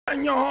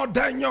Well,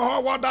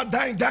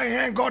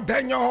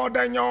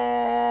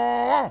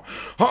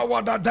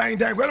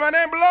 my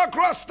name is Blakk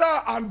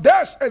Rasta, and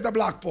this is the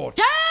Blakk Port.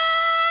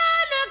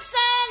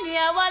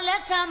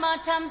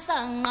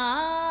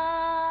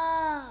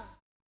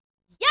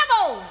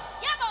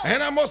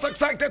 And I'm most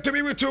excited to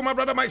be with you, my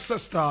brother, my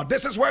sister.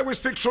 This is where we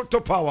speak truth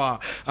to power.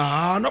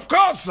 And of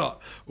course,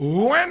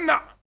 when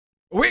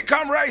we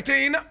come right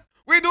in,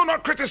 we do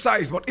not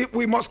criticize, but if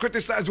we must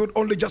criticize, we would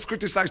only just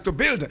criticize to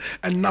build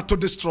and not to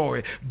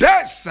destroy.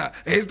 This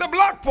is the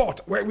Blakk Port,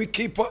 where we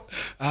keep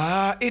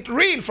it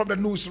real from the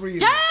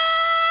newsreel.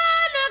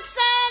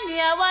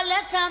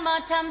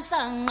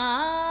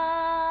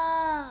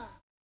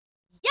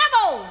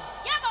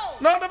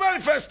 Now, the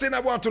very first thing I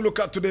want to look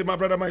at today, my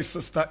brother, my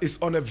sister, is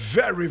on a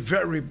very,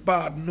 very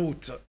bad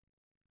note.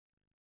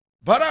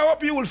 But I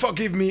hope you will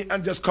forgive me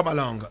and just come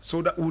along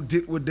so that we'll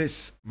deal with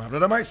this, my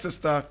brother, my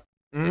sister.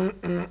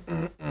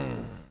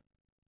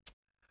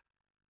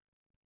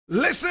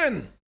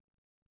 Listen,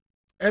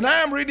 and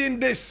I am reading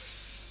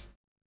this,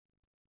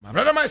 my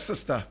brother, my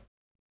sister,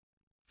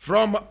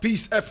 from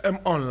Peace FM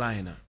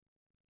Online.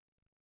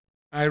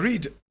 I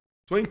read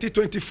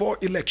 2024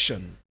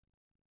 election.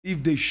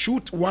 If they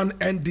shoot one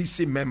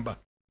NDC member,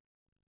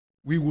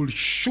 we will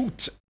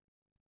shoot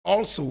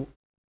also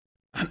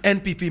an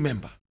NPP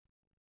member.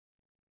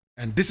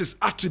 And this is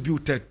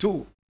attributed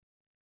to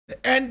the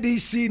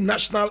NDC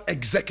National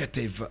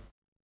Executive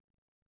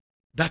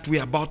that we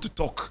are about to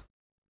talk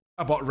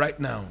about right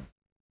now.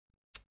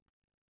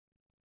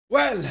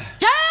 Well,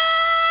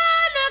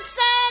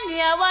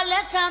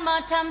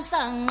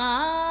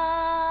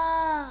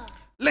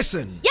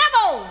 listen.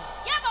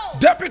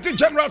 Deputy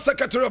General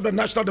Secretary of the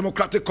National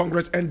Democratic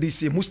Congress,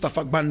 NDC,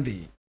 Mustapha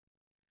Bande,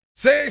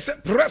 says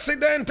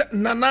President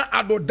Nana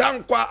Addo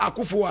Dankwa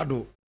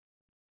Akufo-Addo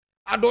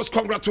Addo's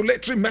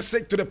congratulatory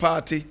message to the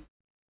party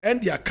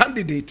and their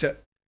candidate,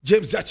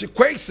 James Yachi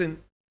Kwesen,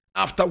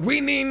 after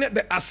winning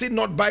the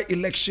Asinot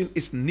by-election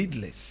is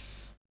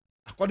needless.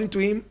 According to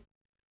him,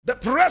 the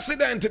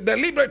president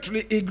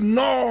deliberately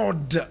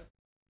ignored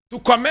to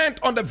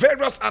comment on the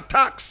various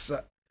attacks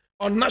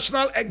on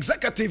national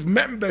executive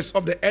members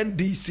of the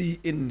NDC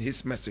in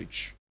his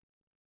message.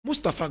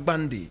 Mustapha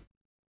Bande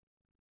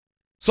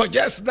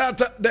suggests that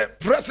the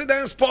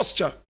president's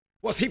posture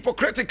was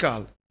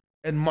hypocritical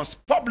and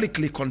must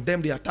publicly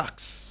condemn the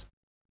attacks.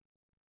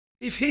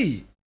 If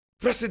he,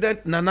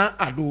 President Nana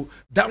Addo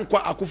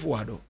Dankwa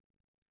Akufo-Addo,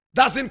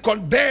 doesn't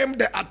condemn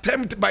the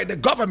attempt by the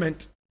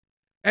government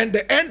and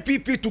the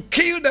NPP to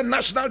kill the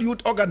national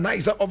youth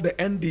organizer of the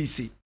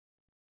NDC,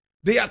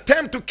 the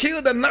attempt to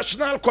kill the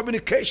national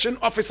communication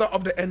officer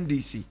of the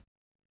NDC,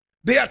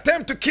 the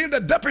attempt to kill the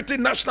deputy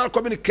national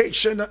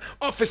communication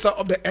officer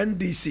of the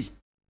NDC,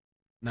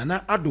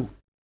 Nana Addo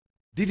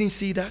didn't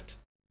see that.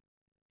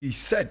 He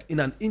said in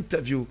an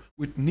interview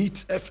with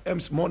Neat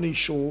FM's morning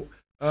show,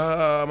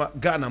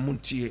 Ghana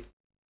Muntie,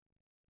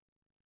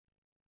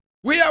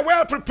 we are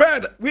well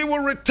prepared. We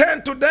will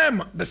return to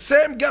them the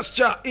same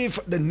gesture if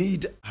the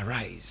need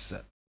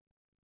arises.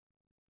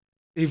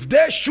 If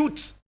they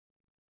shoot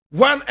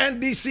one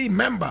NDC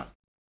member,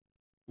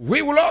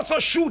 we will also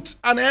shoot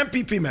an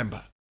MPP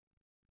member.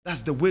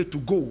 That's the way to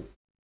go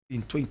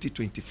in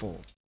 2024.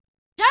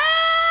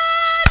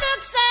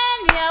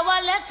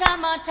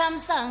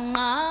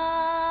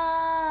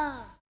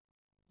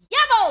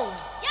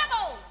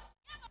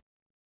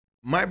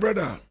 My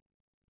brother,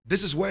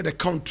 this is where the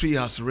country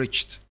has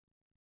reached.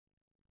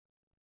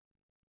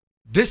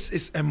 This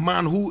is a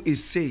man who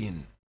is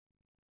saying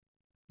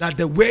that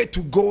the way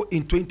to go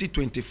in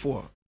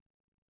 2024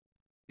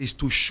 is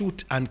to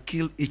shoot and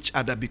kill each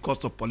other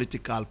because of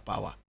political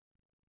power.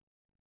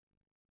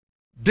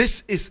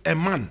 This is a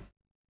man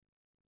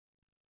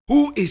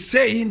who is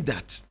saying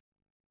that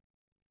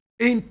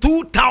in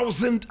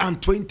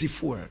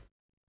 2024,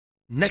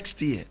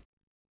 next year,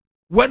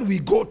 when we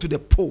go to the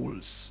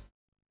polls,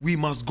 we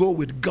must go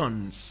with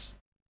guns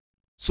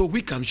so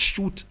we can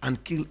shoot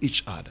and kill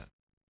each other.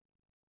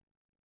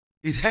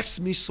 It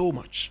hurts me so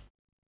much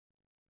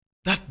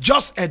that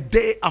just a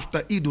day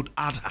after Eid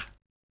al-Adha,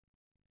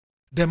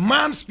 the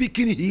man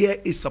speaking here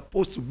is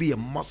supposed to be a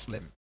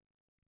Muslim.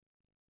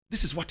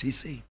 This is what he's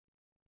saying.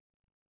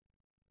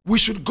 We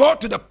should go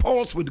to the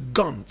polls with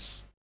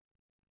guns,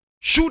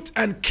 shoot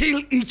and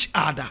kill each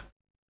other,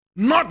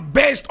 not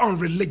based on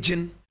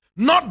religion,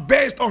 not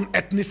based on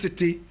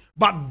ethnicity,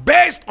 but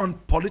based on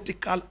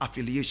political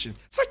affiliations.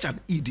 Such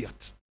an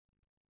idiot.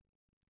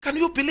 Can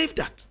you believe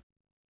that?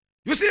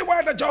 You see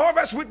why the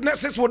Jehovah's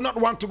Witnesses would not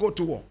want to go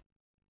to war?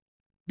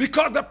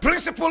 Because the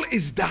principle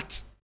is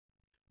that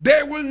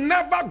they will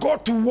never go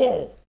to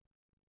war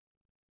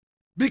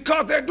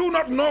because they do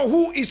not know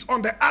who is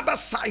on the other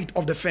side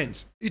of the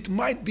fence. It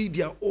might be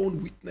their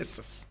own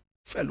witnesses,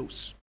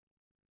 fellows.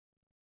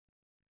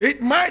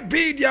 It might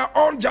be their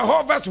own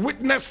Jehovah's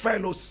Witness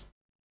fellows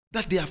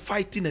that they are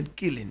fighting and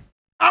killing.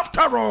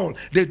 After all,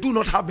 they do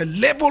not have a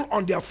label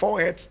on their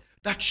foreheads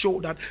that show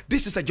that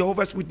this is a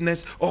Jehovah's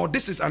Witness, or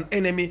this is an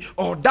enemy,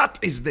 or that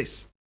is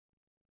this.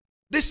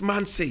 This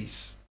man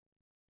says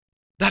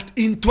that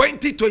in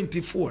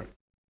 2024,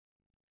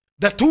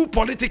 the two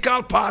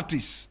political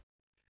parties,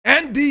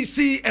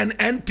 NDC and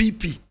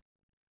NPP,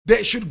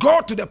 they should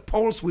go to the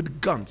polls with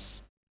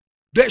guns.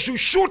 They should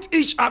shoot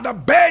each other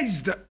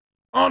based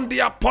on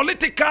their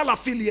political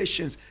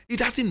affiliations. It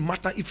doesn't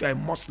matter if you're a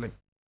Muslim.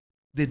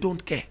 They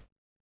don't care.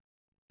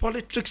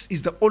 Politics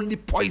is the only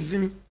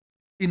poison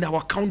in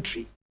our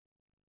country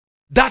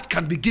that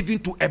can be given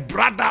to a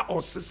brother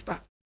or sister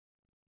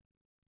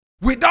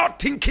without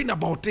thinking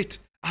about it,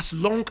 as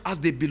long as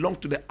they belong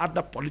to the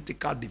other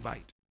political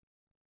divide.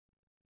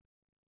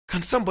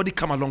 Can somebody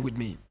come along with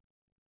me?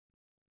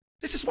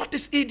 This is what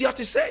this idiot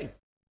is saying.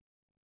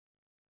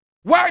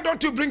 Why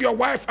don't you bring your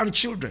wife and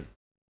children,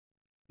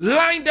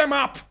 line them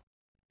up,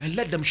 and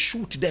let them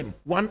shoot them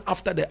one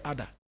after the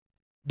other?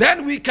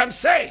 Then we can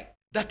say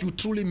that you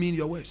truly mean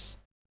your words.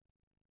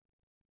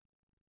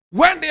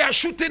 When they are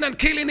shooting and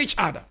killing each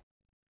other,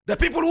 the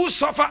people who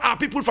suffer are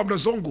people from the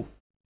Zongo,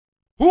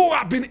 who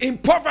have been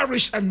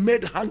impoverished and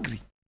made hungry.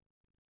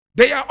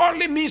 Their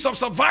only means of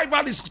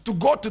survival is to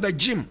go to the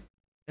gym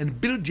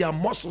and build their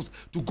muscles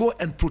to go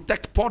and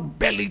protect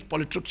pot-bellied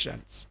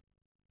politicians.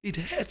 It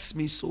hurts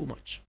me so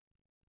much.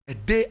 A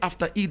day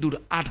after Eid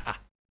al-Adha,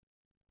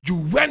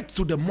 you went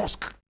to the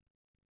mosque.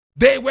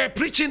 They were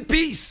preaching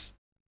peace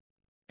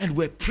and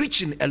were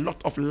preaching a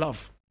lot of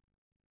love.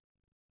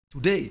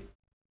 Today,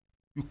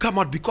 you come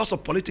out because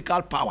of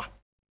political power.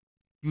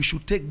 You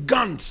should take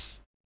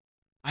guns.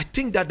 I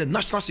think that the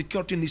national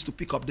security needs to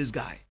pick up this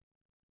guy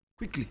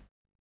quickly.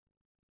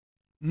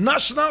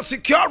 National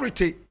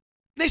security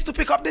needs to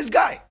pick up this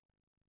guy.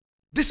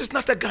 This is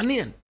not a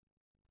Ghanaian.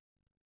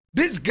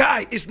 This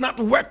guy is not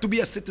worth to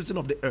be a citizen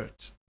of the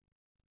earth.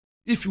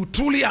 If you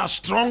truly are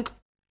strong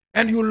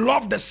and you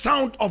love the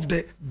sound of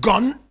the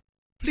gun,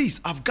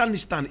 please,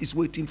 Afghanistan is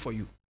waiting for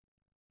you.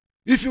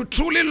 If you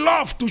truly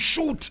love to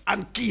shoot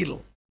and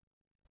kill,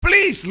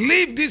 please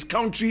leave this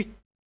country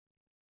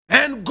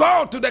and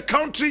go to the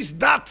countries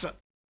that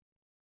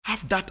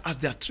have that as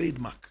their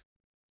trademark.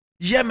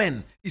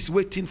 Yemen is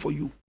waiting for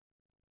you.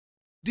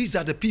 These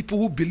are the people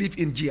who believe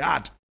in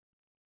jihad.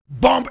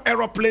 Bomb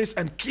aeroplanes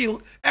and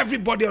kill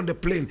everybody on the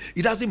plane.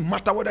 It doesn't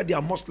matter whether they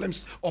are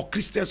Muslims or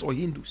Christians or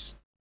Hindus.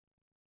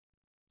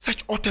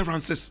 Such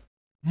utterances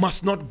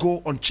must not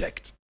go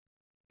unchecked.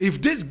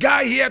 If this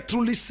guy here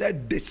truly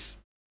said this,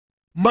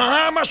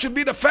 Muhammad should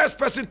be the first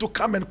person to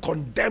come and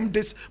condemn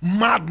this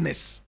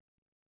madness.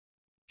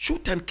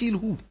 Shoot and kill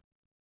who?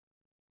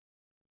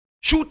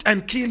 Shoot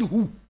and kill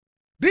who?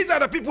 These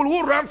are the people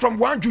who run from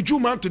one juju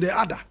man to the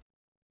other.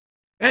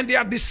 And they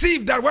are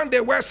deceived that when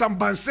they wear some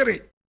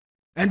bansiri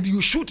and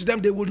you shoot them,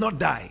 they will not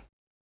die.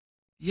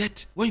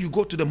 Yet, when you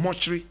go to the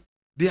mortuary,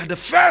 they are the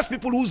first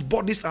people whose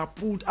bodies are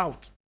pulled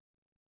out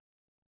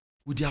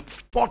with their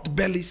pot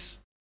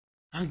bellies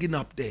hanging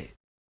up there.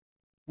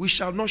 We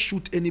shall not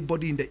shoot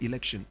anybody in the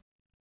election.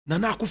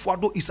 Nana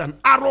Akufo-Addo is an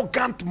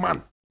arrogant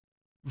man.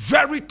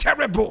 Very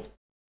terrible.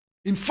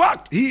 In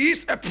fact, he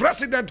is a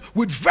president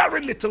with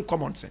very little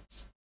common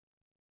sense.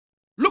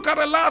 Look at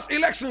the last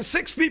election.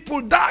 6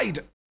 people died.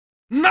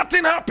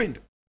 Nothing happened.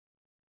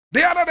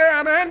 The other day,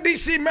 an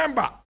NDC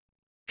member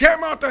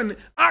came out and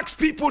asked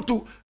people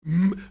to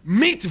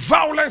meet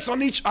violence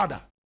on each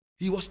other.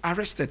 He was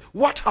arrested.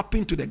 What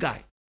happened to the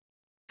guy?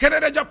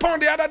 Canada, Japan,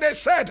 the other day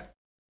said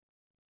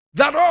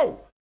that, oh,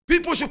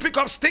 people should pick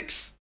up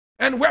sticks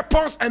and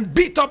weapons and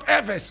beat up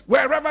others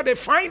wherever they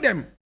find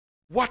them.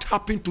 What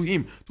happened to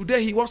him?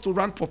 Today he wants to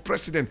run for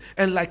president.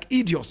 And like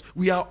idiots,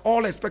 we are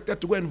all expected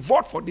to go and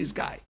vote for this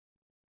guy.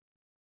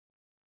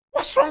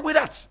 What's wrong with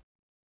that?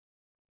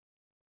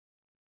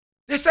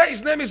 They say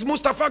his name is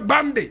Mustapha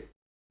Bande.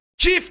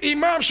 Chief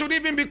Imam should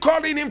even be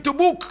calling him to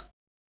book.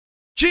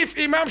 Chief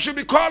Imam should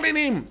be calling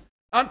him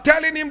and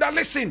telling him that,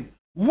 listen,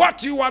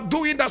 what you are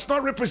doing does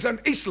not represent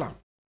Islam.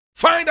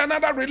 Find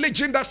another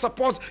religion that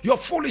supports your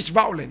foolish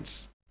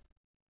violence.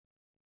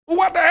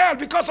 What the hell?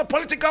 Because of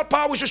political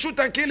power, we should shoot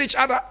and kill each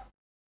other.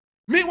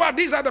 Meanwhile,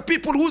 these are the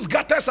people whose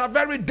gutters are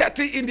very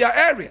dirty in their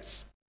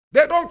areas.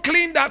 They don't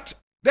clean that.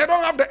 They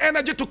don't have the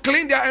energy to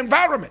clean their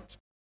environment.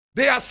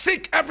 They are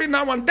sick every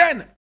now and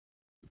then.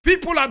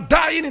 People are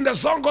dying in the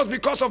Zongos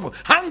because of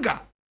hunger.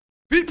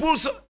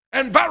 People's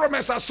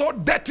environments are so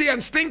dirty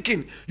and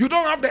stinking. You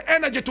don't have the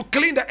energy to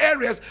clean the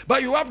areas,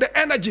 but you have the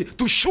energy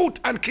to shoot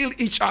and kill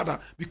each other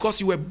because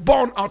you were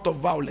born out of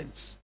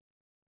violence.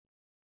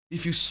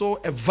 If you sow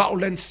a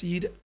violent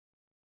seed,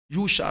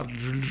 you shall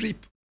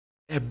reap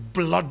a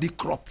bloody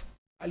crop.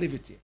 I leave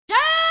it here.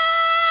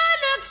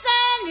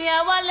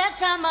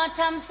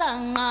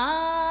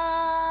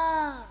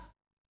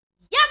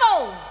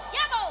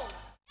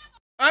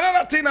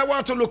 Another thing I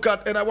want to look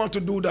at, and I want to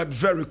do that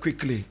very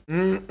quickly.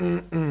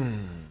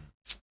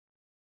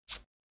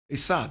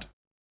 It's sad.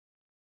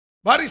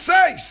 But it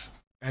says,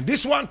 and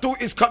this one too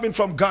is coming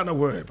from Ghana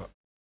Web.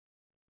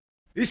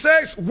 It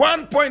says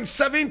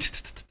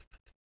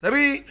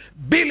 1.73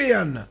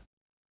 billion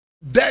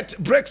debt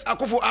breaks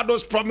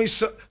Akufo-Addo's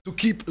promise to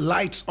keep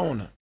lights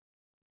on.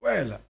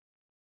 Well,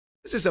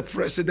 this is a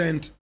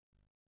president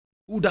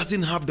who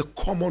doesn't have the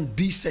common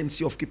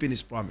decency of keeping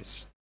his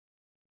promise.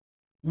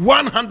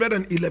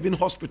 111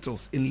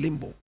 hospitals in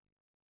limbo.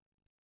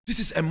 This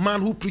is a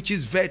man who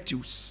preaches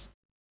virtues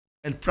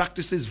and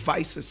practices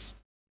vices.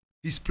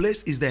 His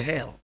place is the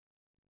hell.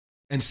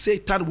 And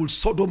Satan will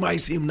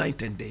sodomize him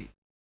night and day.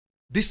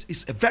 This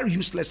is a very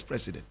useless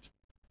president.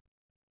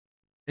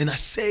 And I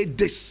say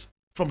this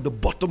from the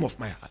bottom of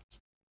my heart.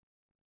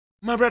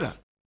 My brother,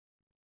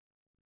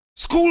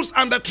 schools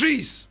under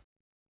trees.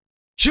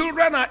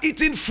 Children are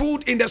eating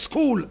food in the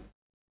school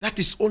that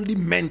is only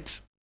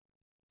meant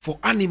for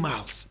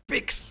animals,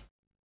 pigs.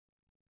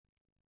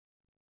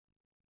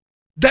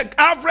 The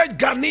average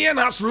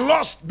Ghanaian has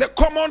lost the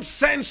common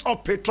sense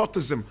of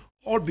patriotism,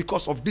 all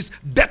because of this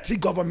dirty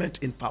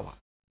government in power.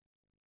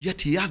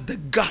 Yet he has the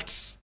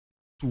guts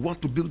to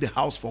want to build a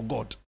house for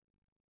God.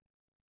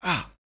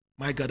 Ah,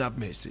 my God have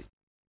mercy.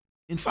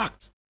 In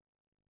fact,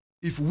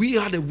 if we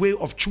had a way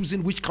of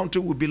choosing which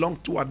country we belong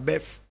to at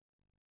birth,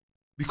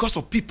 because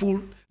of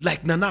people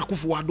like Nana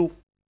Akufo-Addo,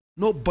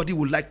 nobody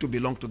would like to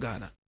belong to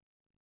Ghana.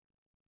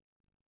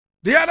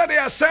 The other day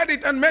I said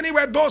it, and many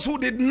were those who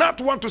did not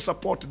want to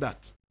support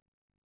that.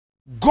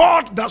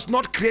 God does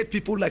not create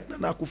people like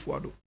Nana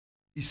Akufo-Addo.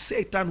 It's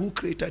Satan who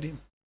created him.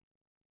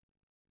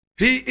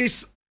 He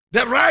is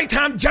the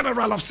right-hand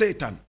general of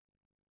Satan.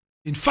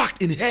 In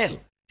fact, in hell,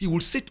 he will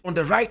sit on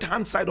the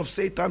right-hand side of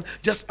Satan,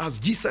 just as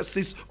Jesus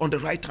sits on the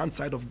right-hand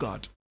side of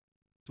God.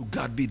 To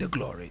God be the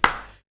glory.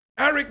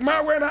 Eric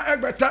Mawena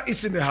Egbeta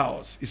is in the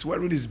house. He's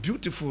wearing his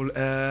beautiful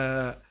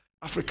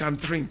African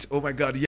print. Oh my God.